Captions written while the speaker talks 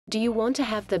Do you want to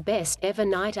have the best ever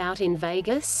night out in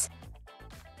Vegas?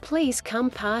 Please come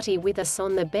party with us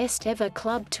on the best ever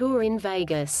club tour in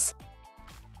Vegas.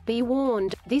 Be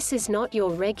warned, this is not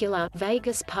your regular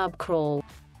Vegas pub crawl.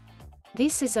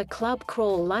 This is a club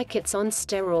crawl like it's on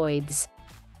steroids.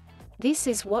 This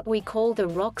is what we call the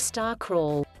Rockstar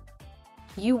crawl.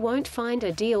 You won't find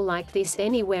a deal like this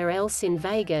anywhere else in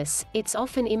Vegas. It's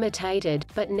often imitated,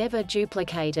 but never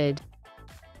duplicated.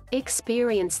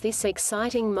 Experience this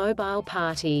exciting mobile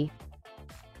party.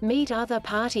 Meet other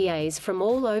partiers from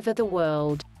all over the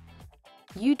world.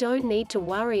 You don't need to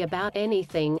worry about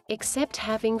anything, except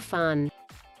having fun.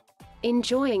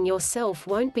 Enjoying yourself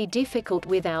won't be difficult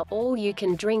with our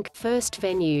all-you-can-drink first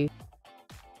venue.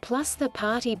 Plus the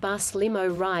Party Bus Limo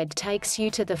ride takes you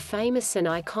to the famous and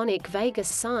iconic Vegas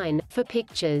sign, for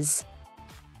pictures.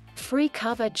 Free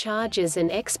cover charges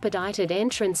and expedited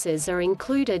entrances are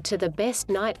included to the best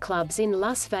nightclubs in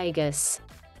Las Vegas.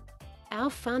 Our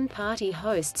fun party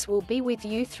hosts will be with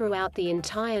you throughout the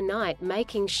entire night,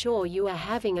 making sure you are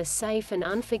having a safe and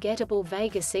unforgettable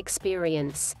Vegas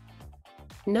experience.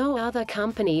 No other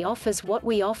company offers what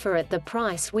we offer at the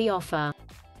price we offer.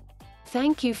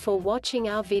 Thank you for watching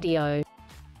our video.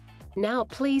 Now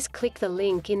please click the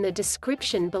link in the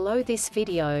description below this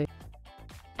video.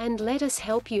 And let us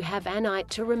help you have a night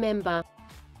to remember.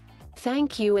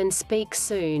 Thank you and speak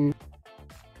soon.